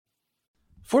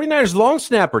49ers long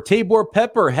snapper Tabor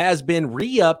Pepper has been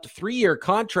re-upped, 3-year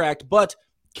contract, but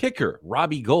kicker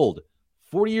Robbie Gould,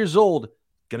 40 years old,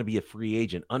 going to be a free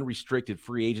agent, unrestricted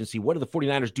free agency. What do the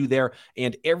 49ers do there?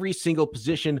 And every single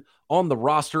position on the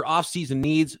roster, offseason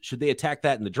needs, should they attack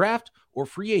that in the draft or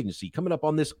free agency? Coming up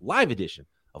on this live edition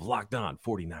of Locked On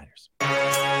 49ers.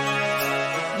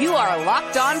 You are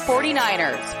Locked On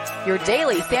 49ers, your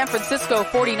daily San Francisco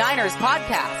 49ers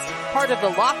podcast, part of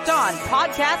the Locked On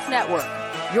Podcast Network,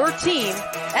 your team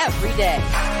every day.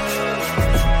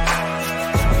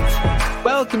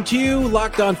 Welcome to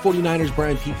Locked On 49ers.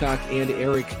 Brian Peacock and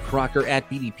Eric Crocker at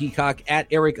BD Peacock at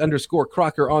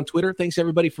Eric_Crocker on Twitter. Thanks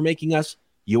everybody for making us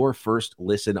your first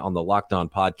listen on the Locked On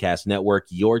Podcast Network,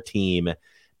 your team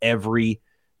every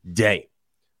day.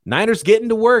 Niners getting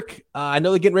to work. I know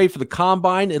they're getting ready for the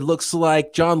combine. It looks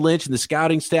like John Lynch and the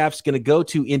scouting staff is going to go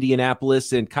to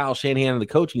Indianapolis, and Kyle Shanahan and the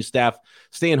coaching staff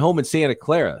staying home in Santa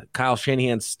Clara. Kyle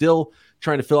Shanahan's still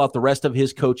trying to fill out the rest of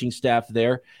his coaching staff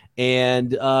there,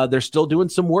 and they're still doing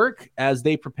some work as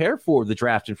they prepare for the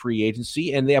draft and free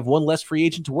agency, and they have one less free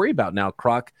agent to worry about now,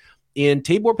 Croc, in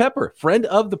Tabor Pepper, friend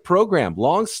of the program,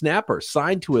 long snapper,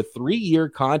 signed to a 3-year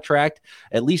contract,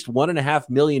 at least $1.5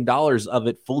 million of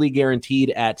it fully guaranteed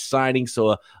at signing.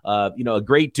 So, a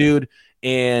great dude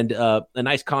and a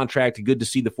nice contract. Good to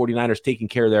see the 49ers taking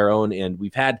care of their own. And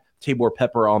we've had Tabor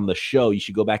Pepper on the show. You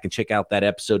should go back and check out that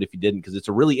episode if you didn't, because it's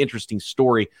a really interesting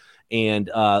story. And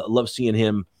love seeing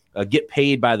him get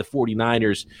paid by the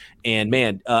 49ers. And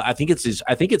man, I think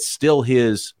it's still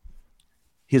his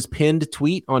pinned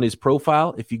tweet on his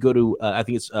profile. If you go to, I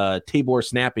think it's Tabor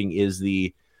Snapping is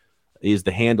the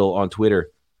handle on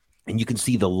Twitter, and you can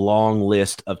see the long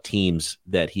list of teams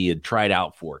that he had tried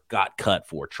out for, got cut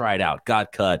for, tried out,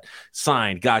 got cut,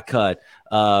 signed, got cut,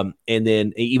 and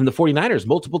then even the 49ers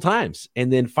multiple times,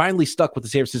 and then finally stuck with the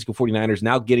San Francisco 49ers,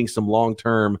 now getting some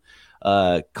long-term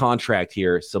contract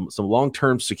here, some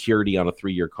long-term security on a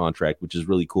 3-year contract, which is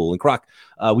really cool. And Croc,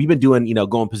 we've been doing,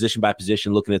 going position by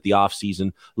position, looking at the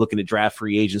offseason, looking at draft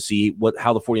free agency,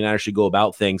 how the 49ers should go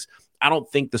about things. I don't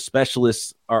think the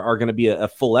specialists are going to be a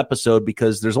full episode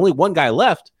because there's only one guy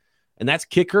left, and that's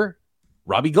kicker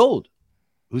Robbie Gould,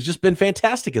 who's just been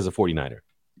fantastic as a 49er.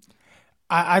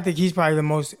 I think he's probably the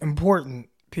most important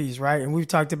piece, right? And we've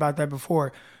talked about that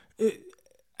before.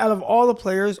 Out of all the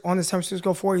players on the San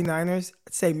Francisco 49ers,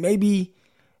 I'd say maybe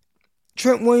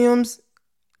Trent Williams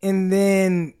and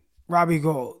then Robbie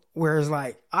Gould. Whereas,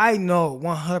 I know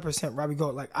 100% Robbie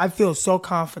Gould. I feel so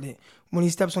confident when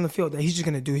he steps on the field that he's just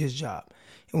going to do his job.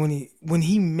 And when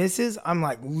he misses, I'm,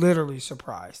 literally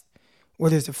surprised.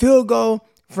 Whether it's a field goal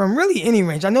from really any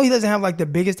range. I know he doesn't have, the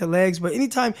biggest of legs, but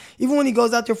anytime, even when he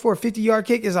goes out there for a 50-yard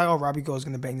kick, it's Robbie Gould's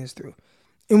going to bang this through.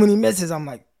 And when he misses, I'm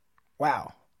like,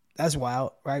 wow. That's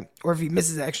wild, right? Or if he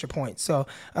misses an extra point. So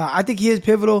I think he is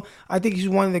pivotal. I think he's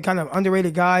one of the kind of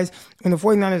underrated guys. When the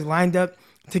 49ers lined up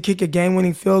to kick a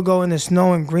game-winning field goal in the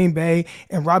snow in Green Bay,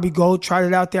 and Robbie Gould tried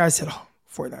it out there, I said,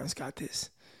 49ers got this.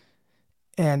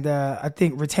 And I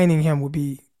think retaining him would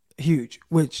be huge,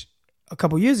 which a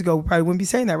couple years ago we probably wouldn't be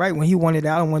saying that, right? When he wanted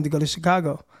out and wanted to go to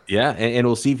Chicago. Yeah, and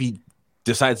we'll see if he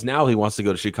decides now he wants to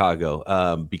go to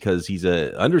Chicago because he's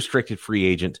an unrestricted free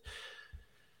agent.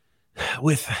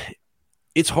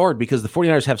 It's hard because the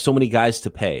 49ers have so many guys to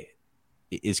pay.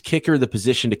 Is kicker the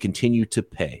position to continue to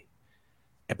pay?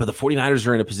 But the 49ers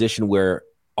are in a position where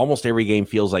almost every game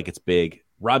feels like it's big.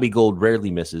 Robbie Gould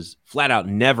rarely misses, flat out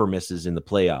never misses in the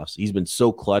playoffs. He's been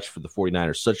so clutch for the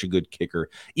 49ers, such a good kicker.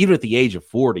 Even at the age of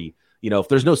 40, if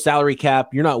there's no salary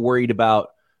cap, you're not worried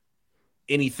about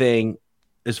anything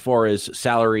as far as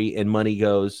salary and money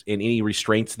goes and any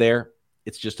restraints there.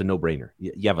 It's just a no-brainer.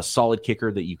 You have a solid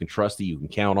kicker that you can trust, that you can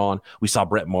count on. We saw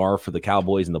Brett Maher for the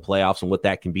Cowboys in the playoffs and what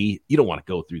that can be. You don't want to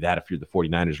go through that if you're the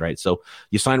 49ers, right? So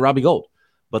you sign Robbie Gould.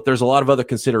 But there's a lot of other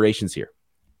considerations here.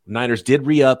 Niners did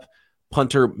re-up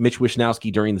punter Mitch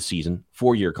Wishnowsky during the season,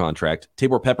 4-year contract.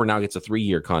 Tabor Pepper now gets a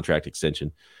 3-year contract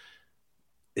extension.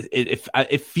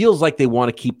 It feels like they want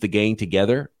to keep the gang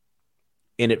together,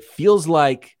 and it feels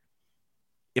like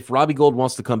if Robbie Gould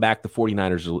wants to come back, the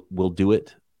 49ers will do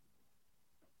it.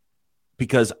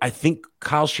 Because I think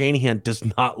Kyle Shanahan does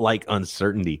not like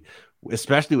uncertainty,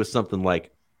 especially with something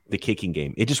like the kicking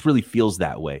game. It just really feels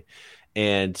that way.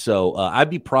 And so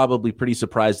I'd be probably pretty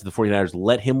surprised if the 49ers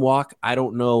let him walk. I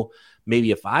don't know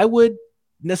maybe if I would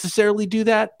necessarily do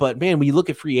that. But, man, when you look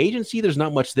at free agency, there's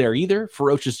not much there either.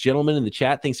 Ferocious Gentleman in the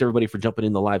chat. Thanks, everybody, for jumping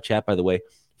in the live chat, by the way.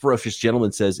 Ferocious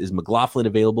Gentleman says, is McLaughlin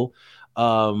available?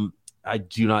 I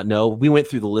do not know. We went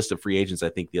through the list of free agents, I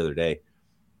think, the other day.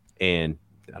 And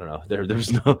I don't know.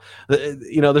 There's no,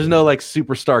 there's no like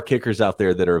superstar kickers out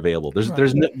there that are available. There's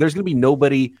going to be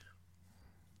nobody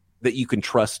that you can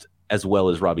trust as well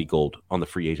as Robbie Gould on the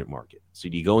free agent market. So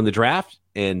do you go in the draft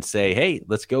and say, hey,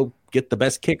 let's go get the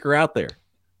best kicker out there?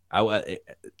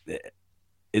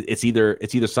 It's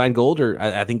either sign Gould or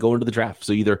I think go into the draft.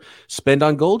 So either spend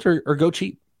on Gould or go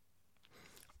cheap.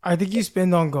 I think you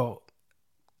spend on Gould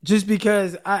just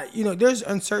because there's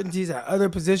uncertainties at other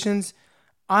positions.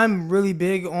 I'm really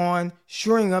big on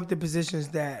shoring up the positions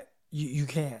that you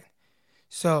can.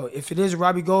 So if it is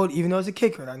Robbie Gould, even though it's a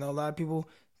kicker, and I know a lot of people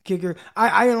kicker.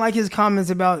 I didn't like his comments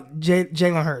about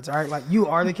Jalen Hurts. All right, like you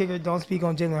are the kicker. Don't speak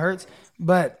on Jalen Hurts.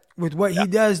 But with what he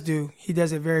does do, he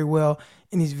does it very well,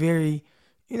 and he's very,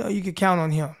 you can count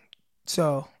on him.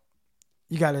 So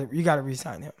you gotta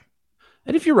re-sign him.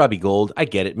 And if you're Robbie Gould, I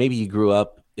get it. Maybe you grew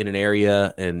up in an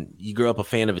area and you grew up a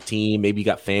fan of a team. Maybe you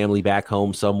got family back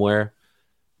home somewhere.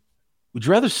 Would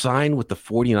you rather sign with the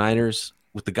 49ers,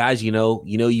 with the guys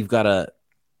you've got a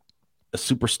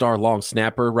superstar long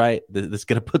snapper, right, that's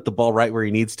going to put the ball right where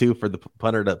he needs to for the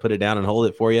punter to put it down and hold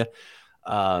it for you?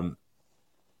 A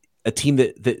team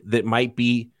that might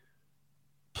be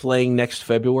playing next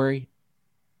February,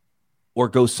 or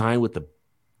go sign with the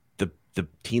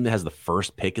team that has the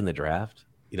first pick in the draft,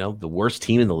 the worst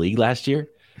team in the league last year?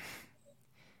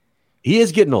 He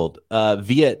is getting old.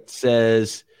 Viet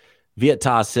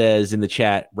Ta says in the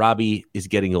chat, Robbie is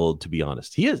getting old, to be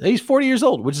honest. He is. He's 40 years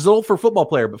old, which is old for a football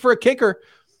player. But for a kicker,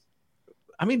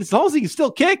 I mean, as long as he can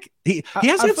still kick. He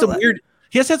has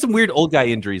had some weird old guy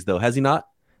injuries, though, has he not?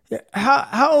 Yeah.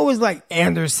 How old was like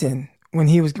Anderson when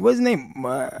he was, what's his name?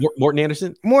 Morton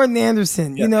Anderson? Morton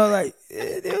Anderson. Yeah.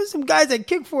 There was some guys that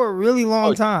kicked for a really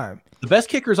long time. The best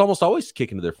kickers almost always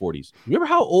kick into their 40s. Remember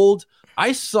how old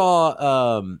I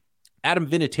saw Adam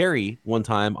Vinatieri one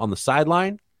time on the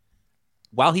sideline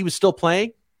while he was still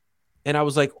playing, and I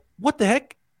was like, what the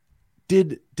heck?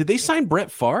 Did they sign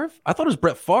Brett Favre? I thought it was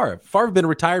Brett Favre. Favre had been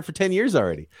retired for 10 years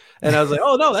already. And I was like,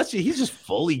 oh, no, he's just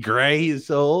fully gray. He's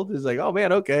so old. He's like, oh,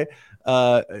 man, okay.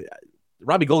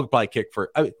 Robbie Gould could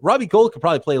probably Robbie Gould could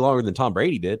probably play longer than Tom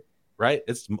Brady did, right?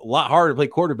 It's a lot harder to play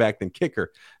quarterback than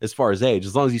kicker as far as age,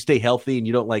 as long as you stay healthy and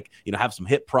you don't have some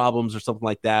hip problems or something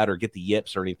like that, or get the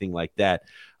yips or anything like that.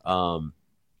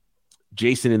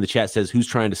 Jason in the chat says, who's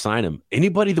trying to sign him?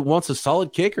 Anybody that wants a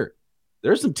solid kicker.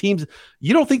 There's some teams.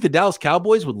 You don't think the Dallas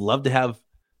Cowboys would love to have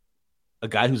a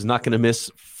guy who's not going to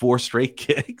miss 4 straight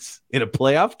kicks in a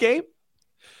playoff game?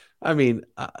 I mean,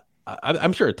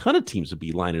 I'm sure a ton of teams would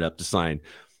be lining up to sign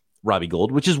Robbie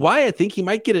Gould, which is why I think he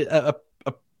might get a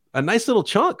nice little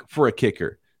chunk for a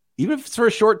kicker, even if it's for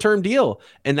a short-term deal.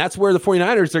 And that's where the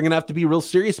 49ers are going to have to be real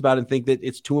serious about it and think that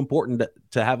it's too important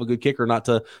to have a good kicker not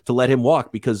to let him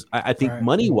walk, because I think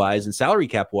money-wise and salary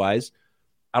cap-wise,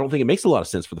 I don't think it makes a lot of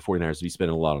sense for the 49ers to be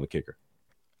spending a lot on the kicker.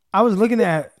 I was looking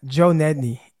at Joe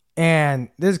Nedney, and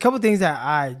there's a couple things that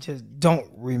I just don't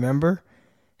remember.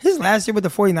 His last year with the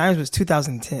 49ers was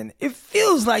 2010. It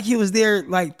feels like he was there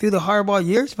through the Harbaugh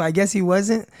years, but I guess he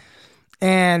wasn't.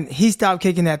 And he stopped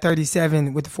kicking at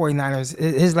 37 with the 49ers.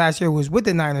 His last year was with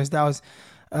the Niners. That was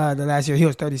the last year. He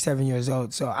was 37 years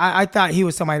old. So I thought he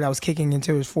was somebody that was kicking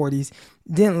into his 40s.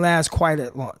 Didn't last quite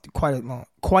as long.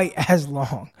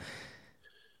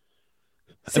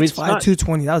 6'5",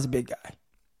 220. That was a big guy.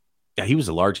 Yeah, he was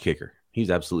a large kicker.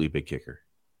 He's absolutely a big kicker.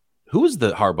 Who was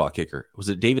the Harbaugh kicker? Was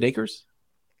it David Akers?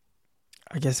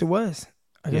 I guess it was.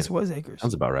 I guess it was Akers.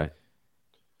 Sounds about right.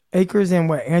 Akers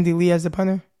and Andy Lee as the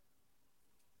punter?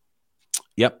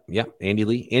 Yep. Andy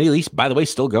Lee. Andy Lee's, by the way,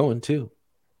 still going too.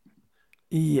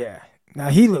 Yeah. Now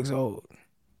he looks old.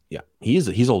 Yeah,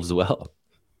 he's old as well.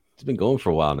 He's been going for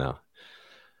a while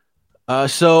now.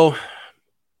 So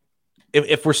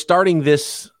if we're starting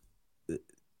this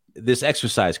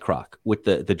exercise, Croc, with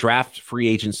the draft, free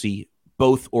agency,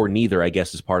 both or neither, I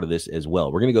guess, is part of this as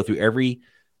well. We're going to go through every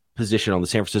position on the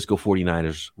San Francisco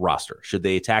 49ers roster. Should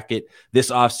they attack it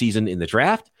this offseason in the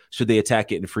draft? Should they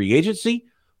attack it in free agency?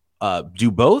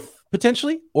 Do both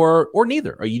potentially, or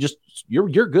neither? Are you just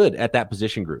you're good at that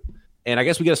position group? And I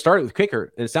guess we got to start with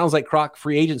kicker. And it sounds like Croc,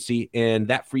 free agency, and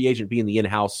that free agent being the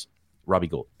in-house Robbie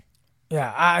Gould.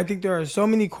 Yeah, I think there are so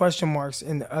many question marks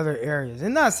in the other areas.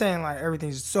 And not saying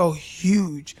everything's so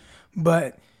huge,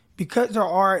 but because there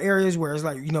are areas where it's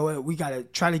we got to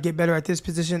try to get better at this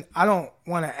position, I don't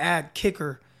want to add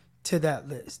kicker to that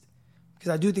list. Because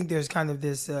I do think there's kind of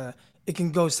this, it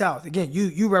can go south. Again,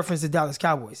 you referenced the Dallas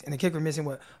Cowboys, and the kicker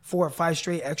missing, 4 or 5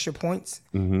 straight extra points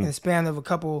in the span of a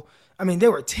couple. I mean, they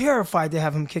were terrified to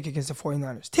have him kick against the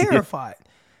 49ers. Terrified.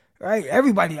 Right?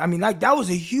 Everybody, that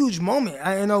was a huge moment.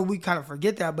 I know we kind of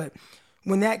forget that, but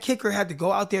when that kicker had to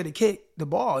go out there to kick the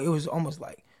ball, it was almost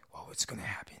like, whoa, what's going to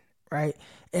happen, right?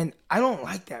 And I don't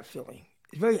like that feeling.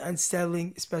 It's very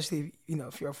unsettling, especially,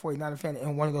 if you're a 49er fan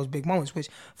in one of those big moments, which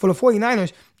for the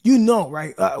 49ers,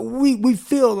 right? We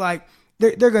feel like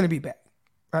they're going to be back,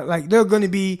 right? Like they're going to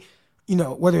be,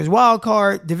 whether it's wild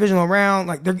card, divisional round,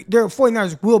 like their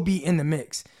 49ers will be in the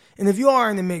mix. And if you are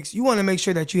in the mix, you want to make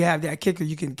sure that you have that kicker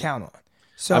you can count on.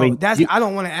 So I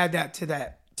don't want to add that to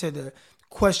the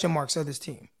question marks of this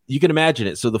team. You can imagine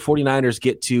it. So the 49ers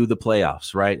get to the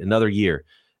playoffs, right? Another year.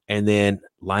 And then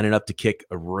lining up to kick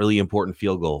a really important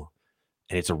field goal.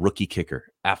 And it's a rookie kicker.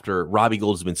 After Robbie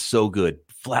Gould has been so good,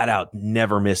 flat out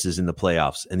never misses in the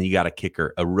playoffs. And then you got a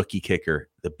kicker, a rookie kicker,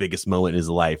 the biggest moment in his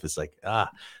life. It's like,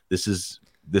 this is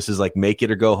like make it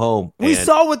or go home. We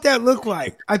saw what that looked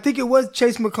like. I think it was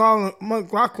Chase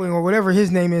McLaughlin or whatever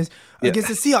his name is against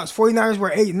the Seahawks. 49ers were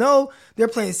 8-0. They're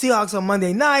playing Seahawks on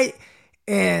Monday night.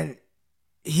 And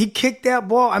he kicked that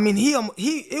ball. I mean,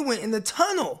 it went in the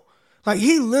tunnel. Like,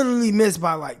 he literally missed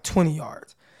by like 20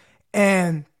 yards.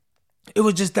 And it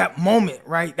was just that moment,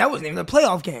 right? That wasn't even a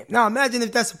playoff game. Now, imagine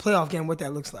if that's a playoff game, what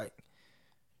that looks like.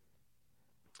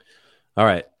 All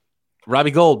right.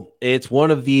 Robbie Gould, it's one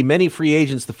of the many free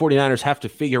agents the 49ers have to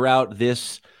figure out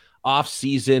this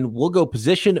offseason. We'll go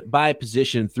position by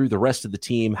position through the rest of the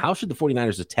team. How should the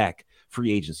 49ers attack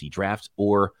free agency, draft,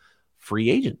 or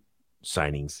free agent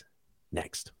signings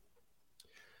next?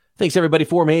 Thanks, everybody,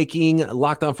 for making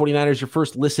Locked On 49ers your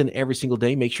first listen every single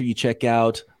day. Make sure you check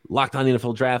out Locked On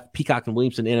NFL Draft, Peacock and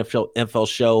Williamson NFL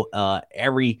show.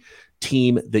 Every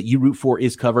team that you root for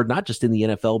is covered, not just in the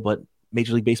NFL, but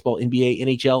Major League Baseball, NBA,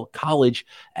 NHL, college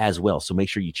as well. So make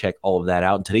sure you check all of that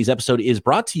out. And today's episode is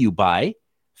brought to you by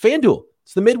FanDuel.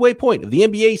 It's the midway point of the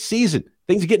NBA season.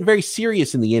 Things are getting very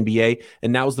serious in the NBA,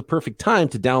 and now is the perfect time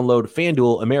to download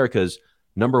FanDuel, America's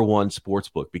 #1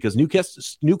 sportsbook, because new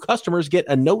customers get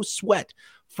a no sweat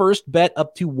first bet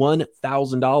up to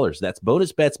 $1,000. That's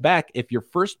bonus bets back if your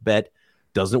first bet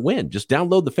doesn't win. Just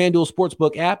download the FanDuel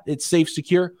Sportsbook app. It's safe,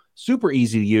 secure, super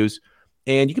easy to use,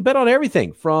 and you can bet on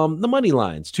everything from the money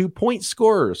lines to point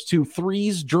scorers to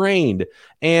threes drained.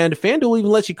 And FanDuel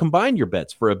even lets you combine your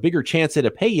bets for a bigger chance at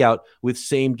a payout with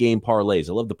same game parlays.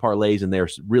 I love the parlays, and they're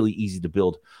really easy to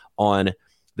build on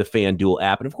the FanDuel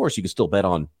app. And of course, you can still bet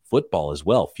on football as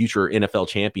well, future NFL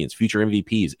champions, future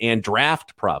MVPs, and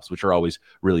draft props, which are always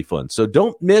really fun. So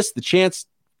don't miss the chance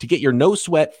to get your no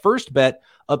sweat first bet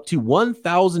up to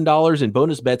 $1,000 in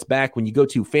bonus bets back when you go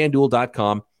to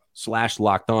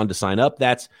FanDuel.com/lockedon to sign up.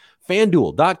 That's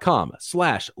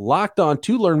FanDuel.com/lockedon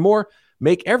to learn more.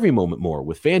 Make every moment more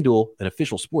with FanDuel, an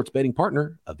official sports betting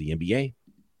partner of the NBA.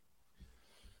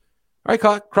 All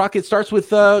right, Croc, it starts with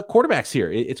quarterbacks here.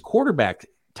 It's quarterback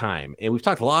time. And we've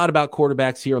talked a lot about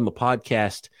quarterbacks here on the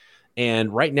podcast.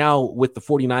 And right now, with the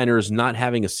 49ers not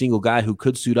having a single guy who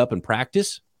could suit up and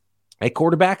practice at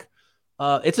quarterback,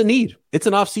 it's a need. It's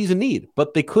an offseason need.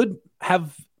 But they could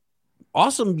have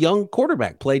awesome young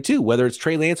quarterback play too, whether it's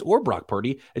Trey Lance or Brock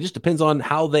Purdy. It just depends on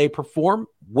how they perform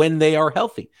when they are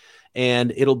healthy.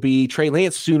 And it'll be Trey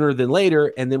Lance sooner than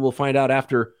later. And then we'll find out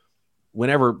after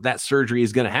whenever that surgery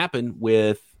is going to happen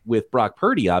with Brock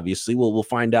Purdy. Obviously, we'll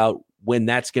find out when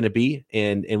that's going to be,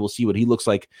 and we'll see what he looks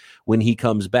like when he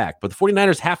comes back. But the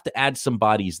 49ers have to add some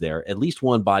bodies there, at least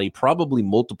one body, probably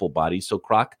multiple bodies. So,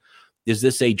 Croc, is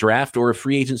this a draft or a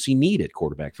free agency need at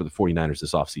quarterback for the 49ers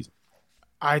this offseason?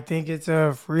 I think it's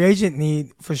a free agent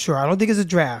need for sure. I don't think it's a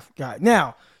draft guy.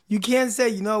 Now, you can say,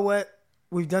 you know what?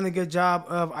 We've done a good job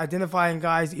of identifying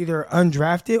guys either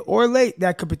undrafted or late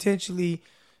that could potentially,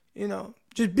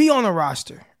 just be on a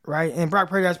roster. Right. And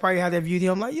Brock Purdy, that's probably how they viewed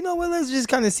him. Like, you know what, let's just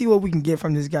kind of see what we can get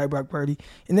from this guy, Brock Purdy.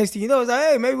 And next thing you know, it's like,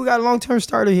 hey, maybe we got a long-term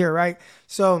starter here, right?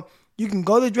 So you can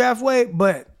go the draft way,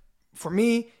 but for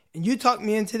me, and you talked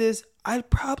me into this, I'd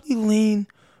probably lean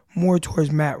more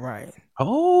towards Matt Ryan.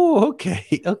 Oh,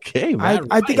 okay. Okay.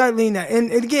 I think I'd lean that.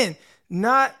 And again,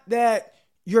 not that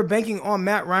you're banking on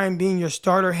Matt Ryan being your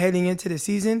starter heading into the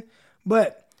season,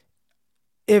 but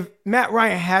if Matt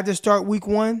Ryan had to start week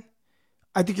 1,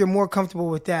 I think you're more comfortable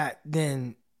with that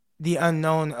than the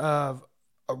unknown of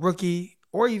a rookie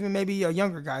or even maybe a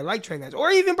younger guy like Trey Lance or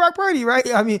even Brock Purdy, right?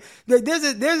 I mean, there's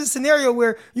a scenario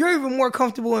where you're even more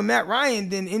comfortable in Matt Ryan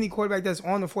than any quarterback that's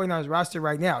on the 49ers roster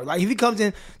right now. Like, if he comes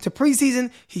in to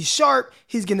preseason, he's sharp,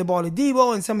 he's getting the ball to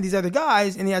Debo and some of these other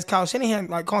guys, and he has Kyle Shanahan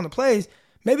calling the plays,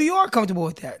 maybe you are comfortable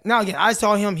with that. Now, again, I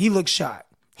saw him, he looked shot.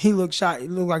 It looked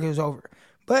like it was over.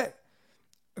 But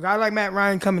a guy like Matt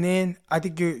Ryan coming in, I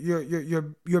think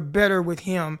you're better with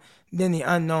him than the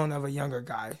unknown of a younger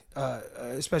guy,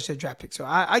 especially a draft pick. So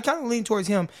I kind of lean towards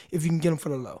him if you can get him for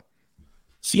the low.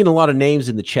 Seeing a lot of names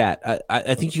in the chat.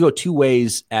 I think you go two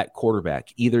ways at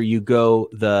quarterback. Either you go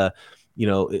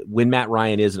when Matt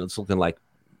Ryan is, and it's looking like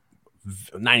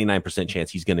 99%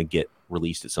 chance he's going to get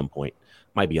released at some point.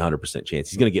 Might be 100% chance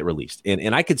he's going to get released. And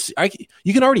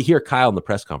you can already hear Kyle in the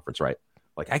press conference, right?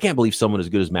 Like, I can't believe someone as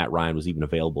good as Matt Ryan was even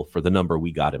available for the number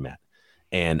we got him at.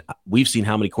 And we've seen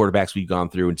how many quarterbacks we've gone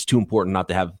through. And it's too important not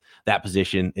to have that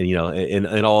position and,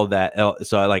 and all of that.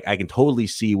 So I can totally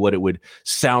see what it would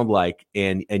sound like.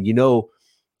 And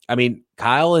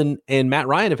Kyle and Matt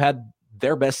Ryan have had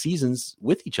their best seasons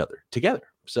with each other together.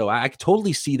 So I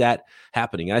totally see that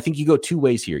happening. And I think you go two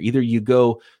ways here. Either you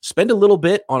go spend a little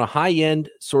bit on a high end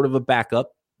sort of a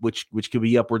backup, which could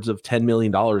be upwards of $10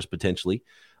 million potentially.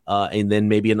 And then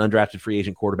maybe an undrafted free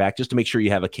agent quarterback just to make sure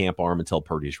you have a camp arm until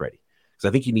Purdy's ready. Because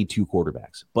I think you need two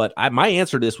quarterbacks. But my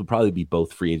answer to this would probably be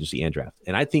both free agency and draft.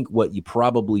 And I think what you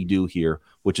probably do here,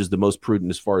 which is the most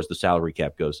prudent as far as the salary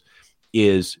cap goes,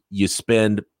 is you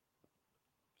spend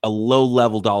a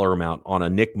low-level dollar amount on a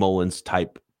Nick Mullins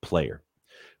type player.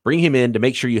 Bring him in to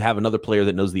make sure you have another player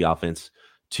that knows the offense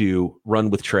to run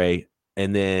with Trey.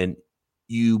 And then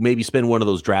you maybe spend one of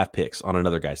those draft picks on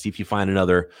another guy. See if you find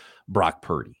another Brock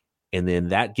Purdy. And then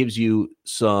that gives you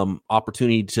some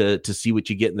opportunity to see what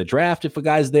you get in the draft. If a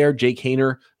guy's there, Jake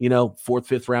Haener, 4th,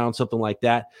 5th round, something like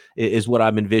that is what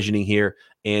I'm envisioning here.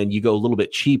 And you go a little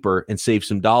bit cheaper and save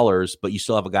some dollars, but you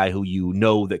still have a guy who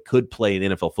that could play an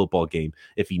NFL football game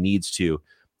if he needs to,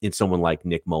 in someone like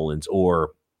Nick Mullins,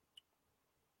 or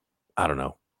I don't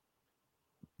know.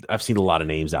 I've seen a lot of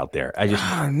names out there.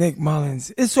 Nick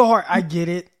Mullins. It's so hard. I get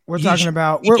it. We're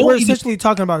essentially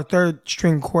talking about a third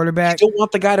string quarterback. You don't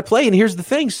want the guy to play. And here's the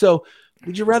thing. So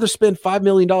would you rather spend $5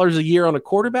 million a year on a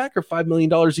quarterback or $5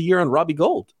 million a year on Robbie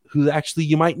Gould, who actually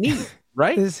you might need,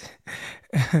 right? In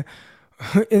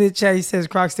the chat, he says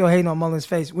Croc still hating on Mullins'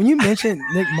 face. When you mentioned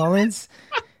Nick Mullins,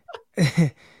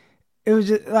 it was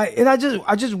just like, and I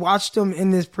just watched him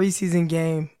in this preseason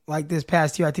game like this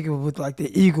past year. I think it was with like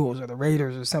the Eagles or the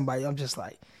Raiders or somebody. I'm just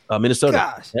like, Minnesota.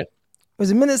 Gosh. Yeah. Was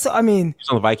it Minnesota? I mean, he's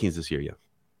on the Vikings this year, yeah.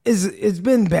 It's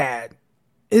been bad.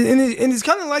 And it's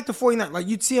kind of like the 49ers. Like,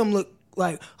 you'd see him look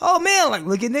like, oh, man, like,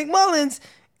 look at Nick Mullins.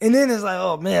 And then it's like,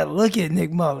 oh, man, look at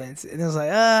Nick Mullins. And it's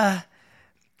like,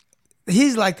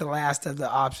 he's like the last of the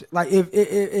options. Like,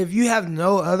 if you have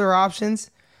no other options,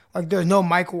 like there's no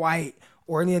Mike White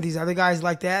or any of these other guys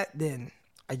like that, then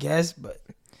I guess. But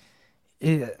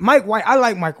Mike White, I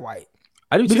like Mike White.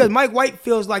 I do too. Because Mike White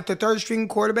feels like the third string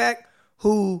quarterback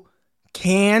who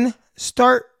can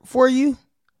start for you,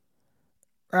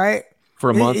 right?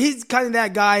 For a month. He's kind of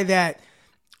that guy that,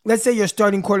 let's say your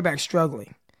starting quarterback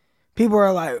struggling. People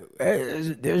are like,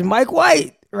 hey, there's Mike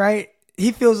White, right?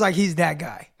 He feels like he's that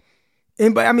guy.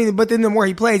 But then the more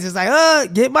he plays, it's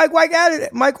like, get Mike White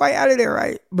out of there,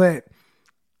 right? But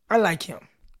I like him.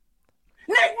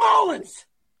 Nick Mullins!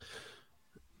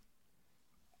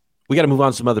 We got to move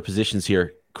on to some other positions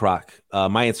here, Croc.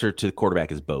 My answer to the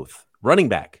quarterback is both. Running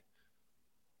back.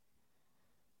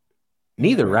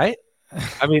 Neither, right?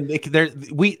 I mean,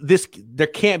 there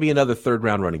can't be another third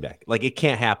round running back. Like, it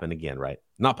can't happen again, right?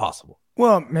 Not possible.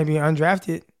 Well, maybe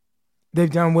undrafted.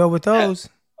 They've done well with those.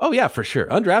 Yeah. Oh yeah, for sure.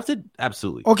 Undrafted,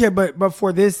 absolutely. Okay, but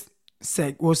for this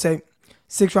sake, we'll say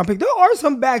 6th round pick. There are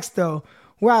some backs though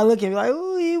where I look at like,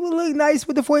 oh, he would look nice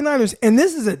with the 49ers. And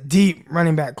this is a deep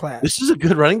running back class. This is a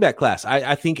good running back class.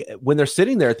 I think when they're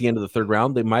sitting there at the end of the 3rd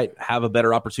round, they might have a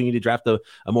better opportunity to draft a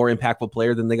more impactful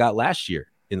player than they got last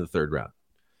year in the 3rd round.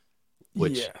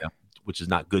 Which is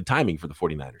not good timing for the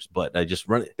 49ers. But I just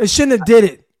run it. They shouldn't have did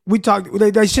it.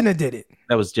 They shouldn't have did it.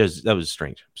 That was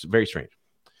strange. Very strange.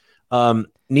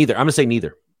 Neither. I'm gonna say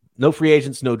neither. No free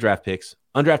agents, no draft picks.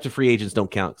 Undrafted free agents don't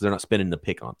count because they're not spending the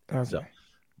pick on. Okay. So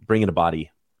bring in a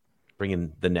body, bring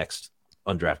in the next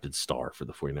undrafted star for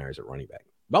the 49ers at running back.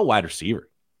 About wide receiver.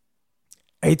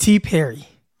 A.T. Perry.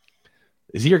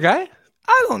 Is he your guy?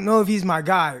 I don't know if he's my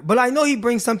guy, but I know he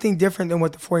brings something different than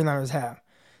what the 49ers have.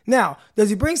 Now, does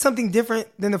he bring something different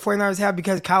than the 49ers have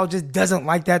because Kyle just doesn't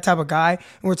like that type of guy?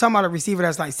 And we're talking about a receiver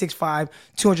that's like 6'5",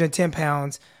 210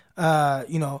 pounds,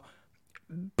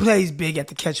 plays big at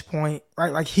the catch point,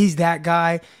 right? Like, he's that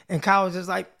guy. And Kyle is just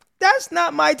like, that's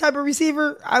not my type of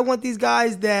receiver. I want these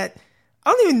guys that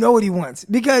I don't even know what he wants.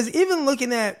 Because even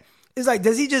looking at, it's like,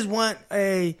 does he just want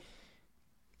a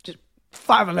just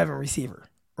 5'11" receiver?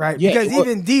 Right, yeah, because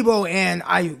even Debo and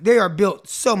Ayuk, they are built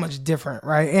so much different,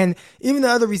 right? And even the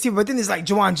other receiver, but then it's like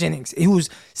Juwan Jennings, who's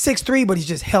 6'3", but he's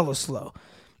just hella slow,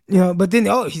 But then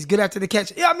he's good after the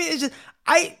catch. Yeah, I mean, it's just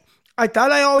I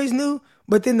thought I always knew,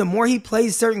 but then the more he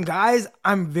plays certain guys,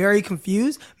 I'm very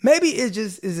confused. Maybe it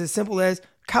just is as simple as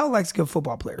Kyle likes good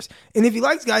football players. And if he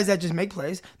likes guys that just make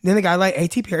plays, then a guy like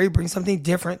A.T. Perry brings something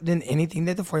different than anything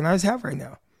that the 49ers have right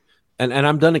now. And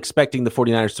I'm done expecting the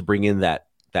 49ers to bring in that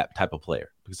type of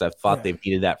player because I've thought they've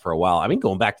needed that for a while. I mean,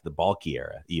 going back to the Balky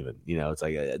era, even, it's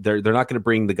like they're not going to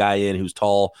bring the guy in who's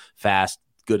tall, fast,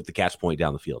 good at the catch point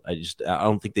down the field. I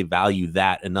don't think they value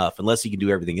that enough unless he can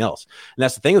do everything else. And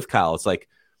that's the thing with Kyle. It's like,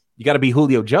 you got to be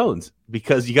Julio Jones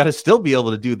because you got to still be able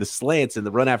to do the slants and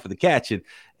the run after the catch and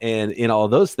in all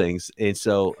those things. And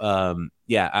so,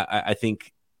 I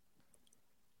think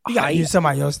you got to use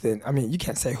somebody else then. I mean, you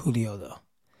can't say Julio though.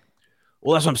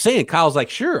 Well, that's what I'm saying. Kyle's like,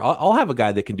 sure, I'll have a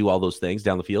guy that can do all those things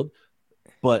down the field,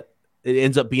 but it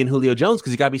ends up being Julio Jones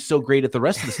because he got to be so great at the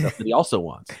rest of the stuff that he also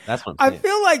wants. That's what I'm saying. I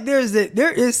feel like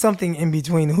there is something in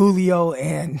between Julio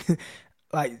and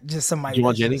like just somebody.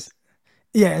 Juwan Jennings?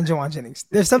 Yeah, and Juwan Jennings.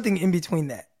 There's something in between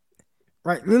that,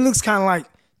 right? It looks kind of like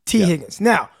T. Higgins.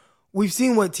 Now, we've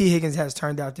seen what T. Higgins has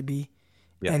turned out to be,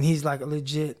 and he's like a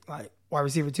legit like wide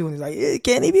receiver 2, and he's like,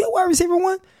 can he be a wide receiver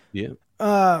 1?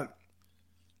 Yeah.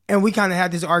 And we kind of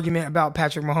had this argument about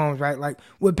Patrick Mahomes, right? Like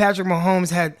what Patrick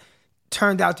Mahomes had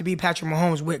turned out to be Patrick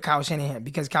Mahomes with Kyle Shanahan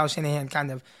because Kyle Shanahan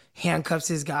kind of handcuffs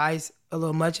his guys a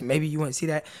little much, and maybe you wouldn't see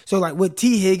that. So like with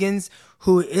T. Higgins,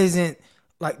 who isn't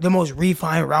like the most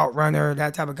refined route runner,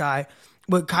 that type of guy,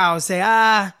 would Kyle say,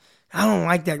 I don't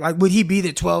like that. Like, would he be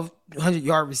the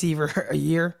 1,200-yard receiver a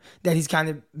year that he's kind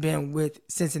of been with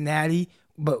Cincinnati,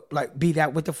 but like be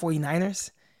that with the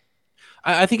 49ers?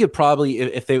 I think it probably,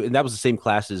 if that was the same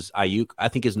class as Ayuk, I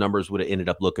think his numbers would have ended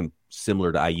up looking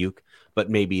similar to Ayuk, but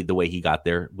maybe the way he got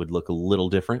there would look a little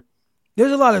different.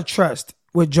 There's a lot of trust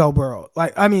with Joe Burrow.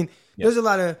 Like, I mean, there's a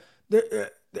lot of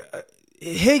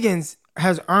Higgins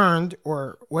has earned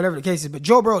or whatever the case is, but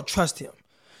Joe Burrow trusts him.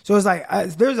 So it's like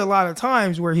there's a lot of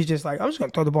times where he's just like, I'm just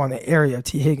going to throw the ball in the area of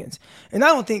T. Higgins. And I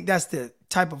don't think that's the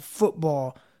type of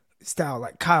football style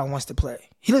like Kyle wants to play.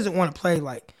 He doesn't want to play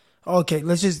like, okay,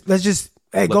 let's just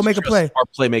go make a play. Our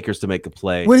playmakers to make a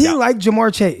play. Would he like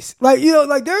Jamar Chase? Like,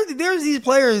 like there's these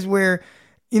players where,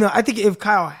 I think if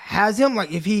Kyle has him, like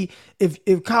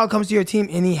if Kyle comes to your team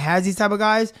and he has these type of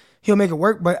guys, he'll make it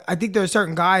work. But I think there are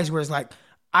certain guys where it's like,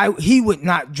 he would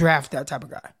not draft that type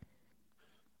of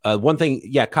guy. One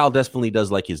thing, Kyle definitely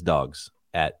does like his dogs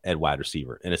at wide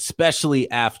receiver, and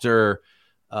especially after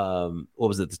what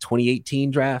was it, the 2018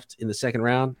 draft in the second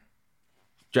round,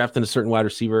 drafting a certain wide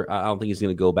receiver. I don't think he's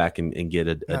going to go back and get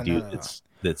a dude that's.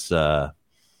 But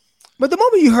the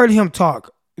moment you heard him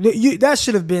talk, that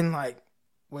should have been like,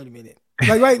 wait a minute,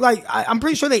 I'm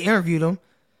pretty sure they interviewed him.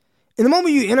 And the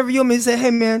moment you interview him and say,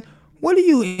 hey man, what are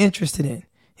you interested in?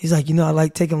 He's like, I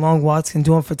like taking long walks and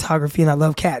doing photography, and I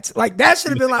love cats. Like, that should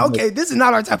have been like, okay, this is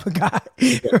not our type of guy.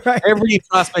 Right? Every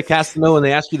prospect has to know when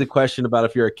they ask you the question about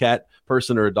if you're a cat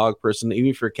person or a dog person,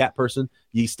 even if you're a cat person,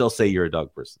 you still say you're a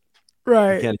dog person.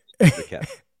 Right. You can't be a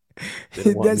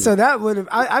cat. So that would have,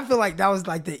 I feel like that was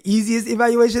like the easiest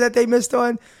evaluation that they missed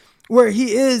on, where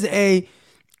he is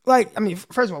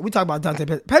first of all, we talk about Dante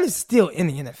Pettis. Pettis is still in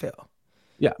the NFL.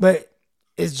 Yeah. But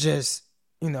it's just,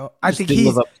 I think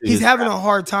he's having a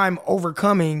hard time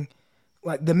overcoming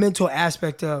like the mental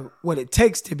aspect of what it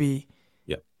takes to be,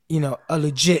 a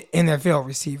legit NFL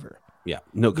receiver. Yeah,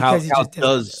 no, Kyle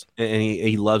does, and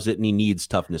he loves it, and he needs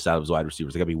toughness out of his wide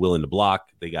receivers. They got to be willing to block.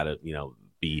 They got to,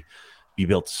 be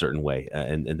built a certain way,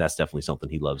 and that's definitely something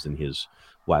he loves in his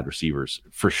wide receivers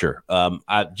for sure.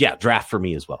 Draft for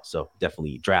me as well. So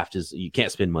definitely draft is, you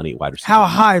can't spend money at wide receiver. How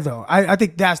high though? I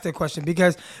think that's the question,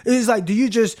 because it's like, do you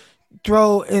just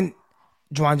throw in?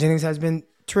 Juwan Jennings has been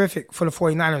terrific for the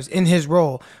 49ers in his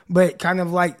role, but kind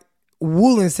of like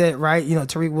Woolen said, right?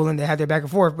 Tariq Woolen, they had their back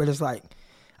and forth, but it's like,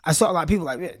 I saw a lot of people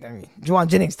like, Juwan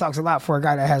Jennings talks a lot for a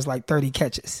guy that has like 30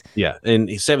 catches. Yeah, and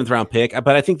he's 7th round pick.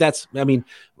 But I think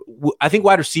I think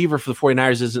wide receiver for the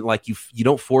 49ers isn't like you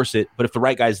don't force it, but if the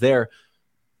right guy's there,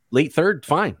 late 3rd,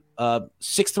 fine.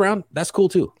 6th round, that's cool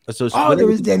too. So there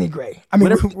is Danny Gray. I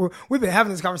mean, we've been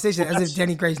having this conversation as if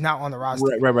Danny Gray's not on the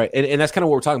roster. Right. And that's kind of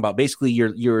what we're talking about. Basically,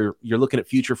 you're looking at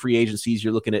future free agencies.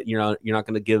 You're looking at you're not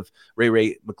going to give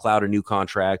Ray McLeod a new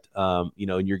contract. And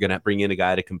you're going to bring in a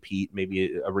guy to compete,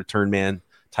 maybe a return man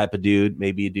type of dude,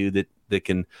 maybe a dude that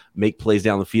can make plays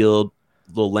down the field.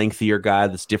 A little lengthier guy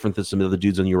that's different than some of the other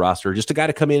dudes on your roster. Just a guy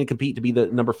to come in and compete to be the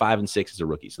number 5 and 6 as a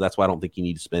rookie. So that's why I don't think you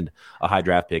need to spend a high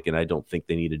draft pick, and I don't think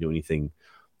they need to do anything,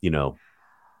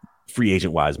 free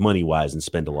agent wise, money wise, and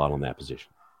spend a lot on that position.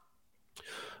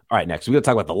 All right, next we got to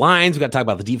talk about the lines. We got to talk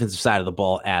about the defensive side of the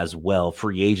ball as well.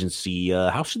 Free agency.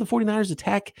 How should the 49ers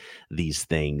attack these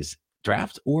things?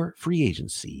 Draft or free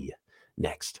agency?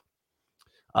 Next.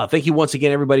 Thank you once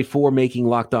again, everybody, for making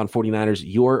Locked On 49ers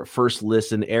your first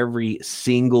listen every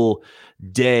single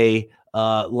day.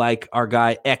 Like our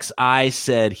guy XI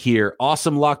said here,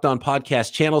 awesome Locked On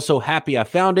podcast channel. So happy I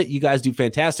found it. You guys do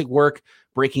fantastic work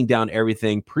breaking down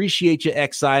everything. Appreciate you,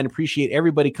 XI, and appreciate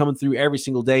everybody coming through every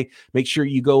single day. Make sure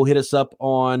you go hit us up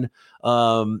on,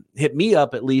 hit me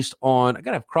up at least on, I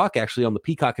got to have Croc actually on the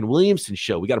Peacock and Williamson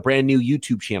show. We got a brand new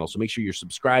YouTube channel, so make sure you're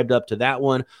subscribed up to that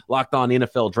one. Locked On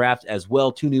NFL Draft as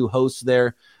well. 2 new hosts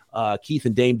there. Keith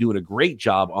and Dame doing a great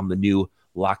job on the new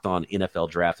Locked On NFL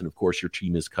Draft. And of course, your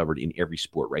team is covered in every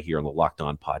sport right here on the Locked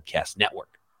On Podcast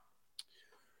Network.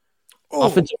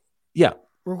 Offensive, yeah.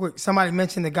 Real quick, somebody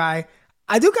mentioned the guy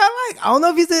I do kind of like. I don't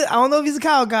know if he's a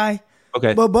Kyle guy.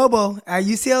 Okay. But Bobo at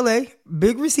UCLA,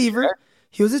 big receiver. Okay.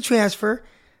 He was a transfer.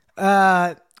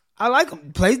 I like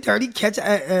him. Plays dirty.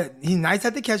 He's nice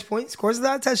at the catch point. Scores a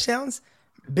lot of touchdowns.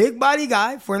 Big body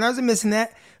guy. 49ers are missing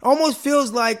that. Almost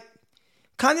feels like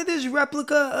kind of this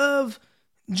replica of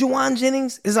Juwan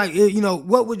Jennings. It's like,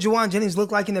 what would Juwan Jennings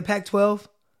look like in the Pac-12?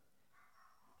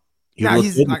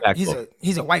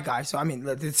 He's a white guy, so I mean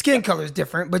the skin color is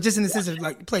different, but just in the sense of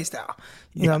like play style,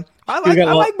 I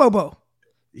like Bobo.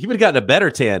 He would have gotten a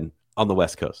better tan on the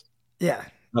West Coast. Yeah,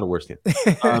 not a worse tan.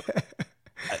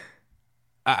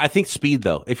 I think speed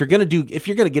though. If you're gonna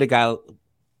get a guy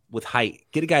with height,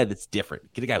 get a guy that's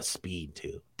different. Get a guy with speed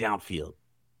too, downfield.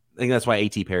 I think that's why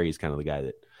A.T. Perry is kind of the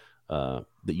guy that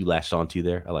you latched onto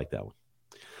there. I like that one.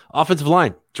 Offensive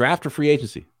line, draft or free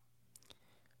agency?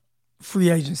 Free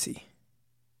agency.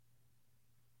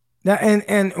 Now,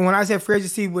 and when I say free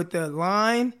agency with the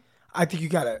line, I think you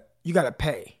gotta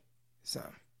pay. So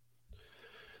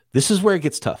this is where it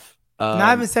gets tough. And I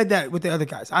haven't said that with the other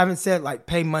guys. I haven't said like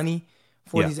pay money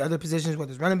for these other positions,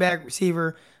 whether it's running back,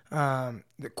 receiver,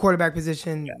 the quarterback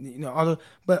position,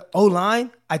 but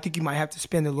O-line, I think you might have to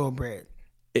spend a little bread.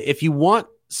 If you want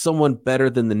someone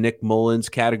better than the Nick Mullins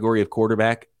category of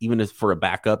quarterback, even if for a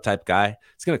backup type guy,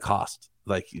 it's going to cost.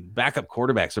 Like backup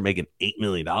quarterbacks are making $8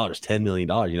 million, $10 million.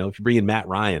 If you bring in Matt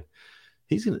Ryan,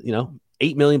 he's going to,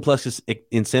 $8 million plus his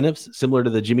incentives, similar to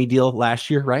the Jimmy deal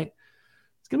last year, right?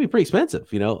 It's going to be pretty expensive,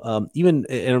 even,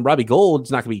 and Robbie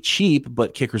Gold's not going to be cheap,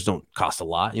 but kickers don't cost a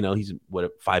lot. He's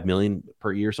 $5 million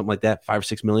per year, something like that, $5 or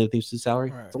 $6 million, I think is his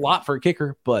salary. Right. It's a lot for a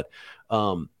kicker, but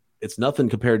it's nothing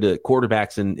compared to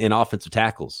quarterbacks and offensive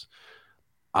tackles.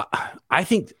 I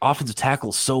think offensive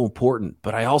tackle is so important,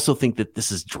 but I also think that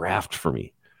this is draft for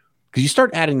me because you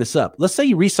start adding this up. Let's say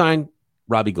you re-sign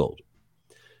Robbie Gold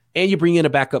and you bring in a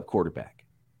backup quarterback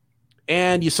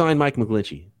and you sign Mike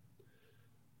McGlinchey.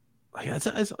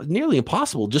 It's nearly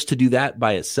impossible just to do that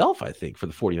by itself, I think, for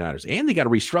the 49ers. And they got to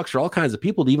restructure all kinds of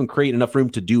people to even create enough room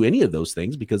to do any of those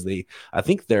things because I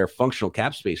think their functional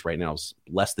cap space right now is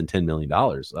less than $10 million.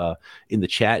 In the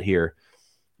chat here,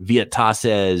 Vieta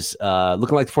says,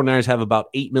 looking like the 49ers have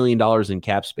about $8 million in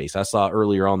cap space. I saw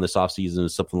earlier on this offseason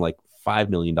something like $5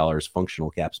 million functional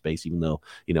cap space, even though,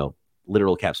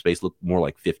 literal cap space looked more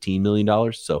like $15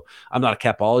 million. So I'm not a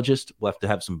capologist. We'll have to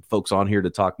have some folks on here to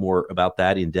talk more about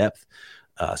that in depth,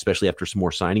 especially after some more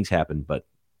signings happen. But,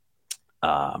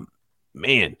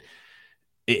 man,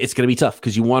 it's going to be tough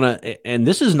because you want to, and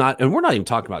this is not, and we're not even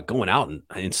talking about going out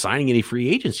and signing any free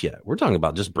agents yet. We're talking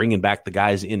about just bringing back the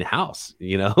guys in house,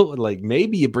 like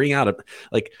maybe you bring out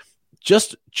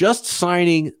just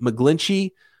signing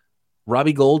McGlinchey,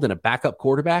 Robbie Gold, and a backup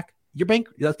quarterback. You're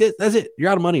that's it. You're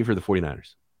out of money for the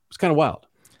 49ers. It's kind of wild.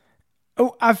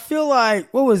 Oh, I feel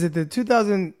like, what was it? The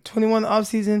 2021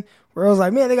 offseason where I was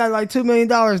like, man, they got like $2 million.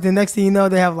 The next thing you know,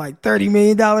 they have like $30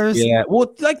 million. Yeah.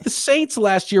 Well, like the Saints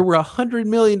last year were $100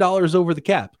 million over the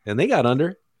cap and they got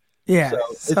under. Yeah.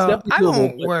 So I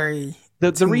don't worry.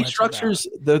 The restructures,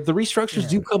 the restructures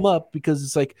do come up because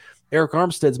it's like Eric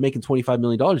Armstead's making $25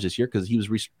 million this year because he was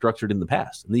restructured in the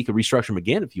past. And then you can restructure him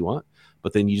again if you want,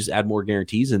 but then you just add more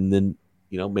guarantees and then,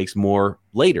 makes more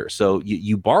later. So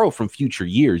you borrow from future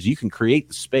years. You can create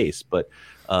the space, but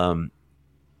and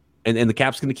the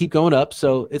cap's going to keep going up.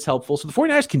 So it's helpful. So the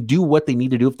 49ers can do what they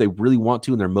need to do if they really want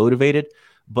to and they're motivated.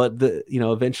 But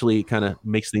eventually it kind of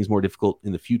makes things more difficult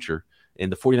in the future.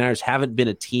 And the 49ers haven't been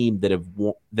a team that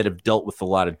have dealt with a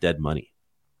lot of dead money.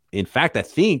 In fact, I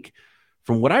think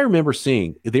from what I remember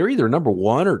seeing, they're either number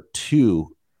 1 or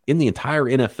 2 in the entire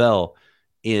NFL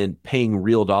in paying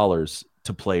real dollars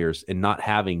to players and not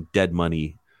having dead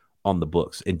money on the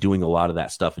books and doing a lot of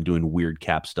that stuff and doing weird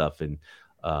cap stuff. And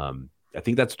I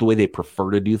think that's the way they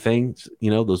prefer to do things,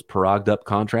 those prorogued up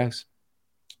contracts.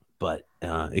 But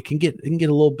it can get a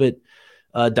little bit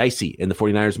dicey, and the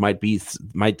 49ers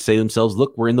might say to themselves,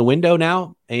 look, we're in the window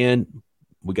now, and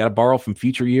we got to borrow from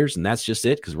future years, and that's just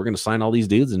it, because we're going to sign all these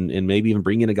dudes and maybe even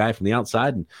bring in a guy from the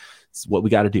outside, and it's what we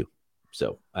got to do.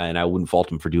 So, and I wouldn't fault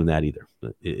them for doing that either.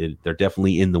 They're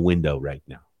definitely in the window right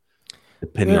now,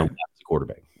 depending on the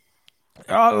quarterback.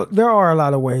 There are a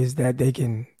lot of ways that they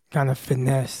can kind of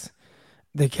finesse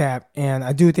the cap, and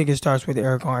I do think it starts with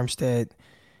Eric Armstead.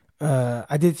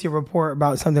 I did see a report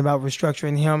about something about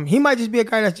restructuring him. He might just be a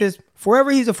guy that's just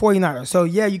forever he's a 49er. So,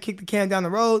 yeah, you kick the can down the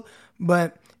road,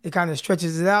 but it kind of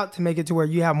stretches it out to make it to where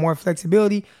you have more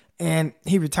flexibility, and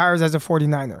he retires as a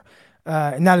 49er.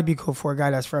 And that'd be cool for a guy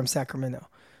that's from Sacramento.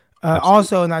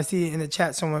 Also, and I see in the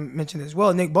chat someone mentioned as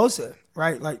well, Nick Bosa,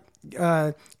 right? Like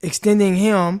extending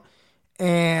him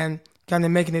and kind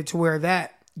of making it to where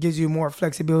that gives you more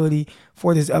flexibility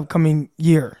for this upcoming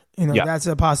year. That's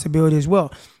a possibility as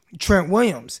well. Trent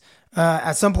Williams,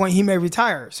 at some point he may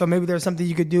retire. So maybe there's something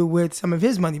you could do with some of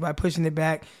his money by pushing it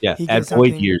back. Yeah, add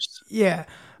void years. Yeah.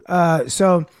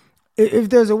 So if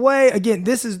there's a way, again,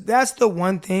 that's the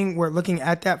one thing we're looking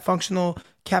at, that functional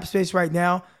cap space right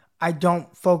now, I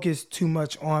don't focus too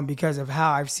much on because of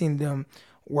how I've seen them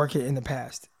work it in the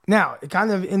past. Now, it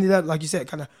kind of ended up, like you said,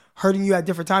 kind of hurting you at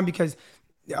different time because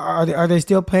are they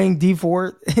still paying D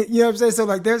Ford? You know what I'm saying? So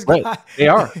like there's right. They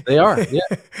are.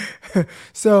 Yeah.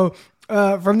 So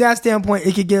from that standpoint,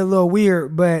 it could get a little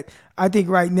weird, but I think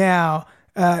right now,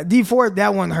 D Ford,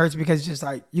 that one hurts because it's just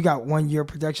like you got 1 year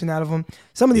protection out of him.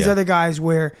 Some of these other guys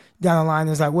where down the line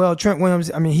it's like, well, Trent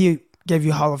Williams, I mean, he gave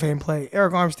you Hall of Fame play.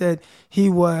 Eric Armstead, he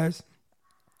was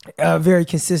a very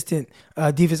consistent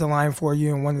defensive line for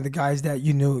you, and one of the guys that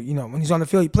you knew, when he's on the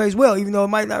field, he plays well, even though it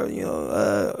might not,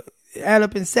 add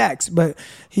up in sacks, but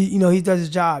he does his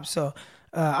job. So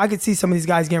I could see some of these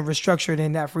guys getting restructured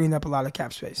and that freeing up a lot of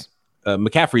cap space.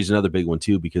 McCaffrey's another big one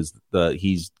too, because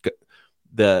the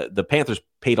Panthers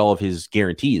paid all of his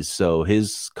guarantees, so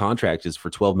his contract is for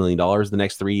 $12 million the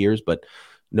next 3 years, but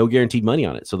no guaranteed money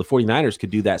on it. So the 49ers could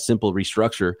do that simple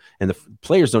restructure, and the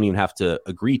players don't even have to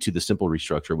agree to the simple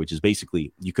restructure, which is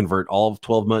basically you convert all of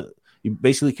 12 months. You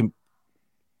basically can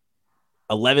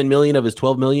 11 million of his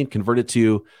 12 million convert it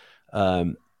to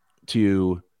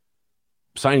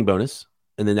signing bonus,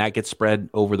 and then that gets spread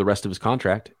over the rest of his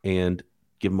contract and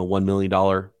give him a $1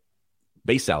 million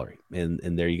base salary.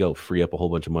 And there you go. Free up a whole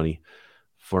bunch of money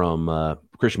from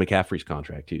Christian McCaffrey's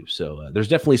contract too. So there's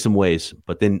definitely some ways,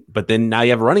 but then now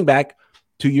you have a running back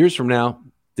 2 years from now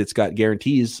that's got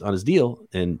guarantees on his deal,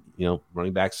 and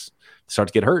running backs start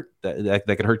to get hurt. That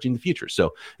could hurt you in the future.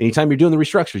 So anytime you're doing the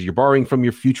restructures, you're borrowing from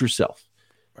your future self.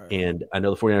 Right. And I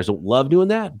know the 49ers don't love doing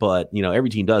that, but every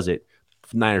team does it.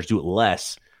 Niners do it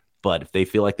less, but if they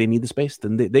feel like they need the space,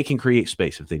 then they can create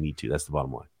space if they need to. That's the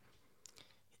bottom line.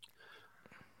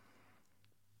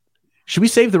 Should we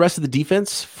save the rest of the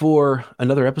defense for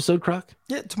another episode, Croc?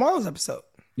 Yeah, tomorrow's episode.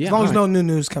 Yeah, as long as no new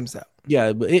news comes out.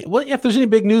 Yeah, but if there's any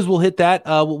big news, we'll hit that.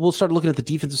 We'll start looking at the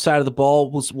defensive side of the ball.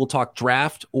 We'll talk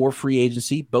draft or free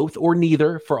agency, both or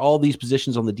neither, for all these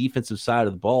positions on the defensive side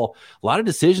of the ball. A lot of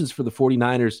decisions for the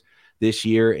 49ers this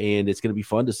year, and it's going to be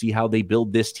fun to see how they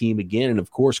build this team again. And,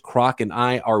 of course, Croc and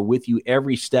I are with you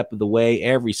every step of the way,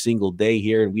 every single day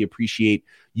here, and we appreciate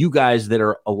you guys that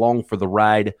are along for the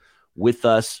ride with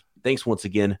us. Thanks once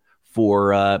again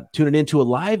for tuning into a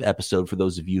live episode for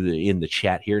those of you in the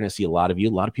chat here. And I see a lot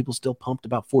of people still pumped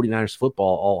about 49ers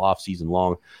football all off season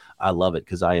long. I love it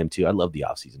because I am too. I love the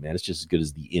off season, man. It's just as good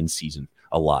as the in season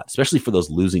a lot, especially for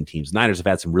those losing teams. Niners have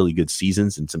had some really good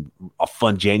seasons and some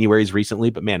fun Januaries recently,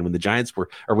 but man, when the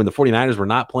 49ers were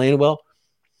not playing well,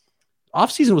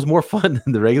 off season was more fun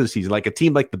than the regular season. Like a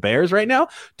team like the Bears right now,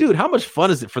 dude, how much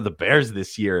fun is it for the Bears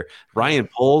this year? Ryan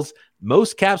Poles,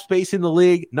 most cap space in the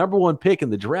league, number one pick in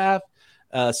the draft.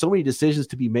 So many decisions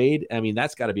to be made. I mean,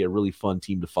 that's got to be a really fun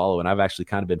team to follow. And I've actually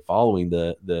kind of been following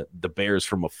the Bears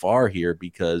from afar here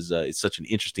because it's such an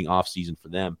interesting offseason for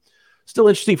them. Still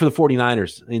interesting for the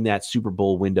 49ers in that Super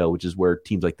Bowl window, which is where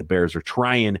teams like the Bears are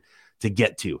trying to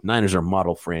get to. Niners are a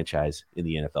model franchise in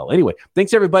the NFL. Anyway,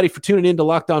 thanks everybody for tuning in to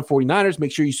Locked On 49ers.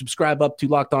 Make sure you subscribe up to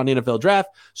Locked On NFL Draft.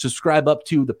 Subscribe up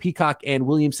to the Peacock and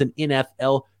Williamson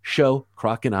NFL show.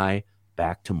 Croc and I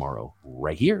back tomorrow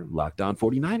right here, Locked On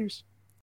 49ers.